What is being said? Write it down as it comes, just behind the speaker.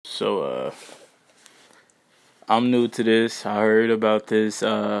So I'm new to this. I heard about this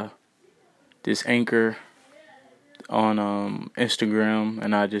Anchor on Instagram,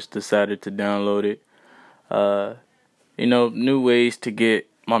 and I just decided to download it. Uh, New ways to get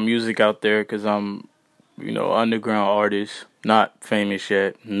my music out there, cause I'm underground artist, not famous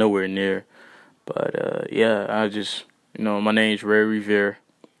yet, nowhere near. But yeah, my name's Ray Revere.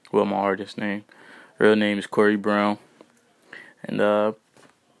 Well, my artist name, real name is Corey Brown, and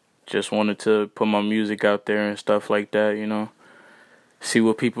just wanted to put my music out there and stuff like that. See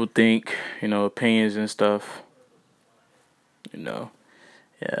what people think. Opinions and stuff.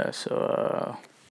 Yeah. So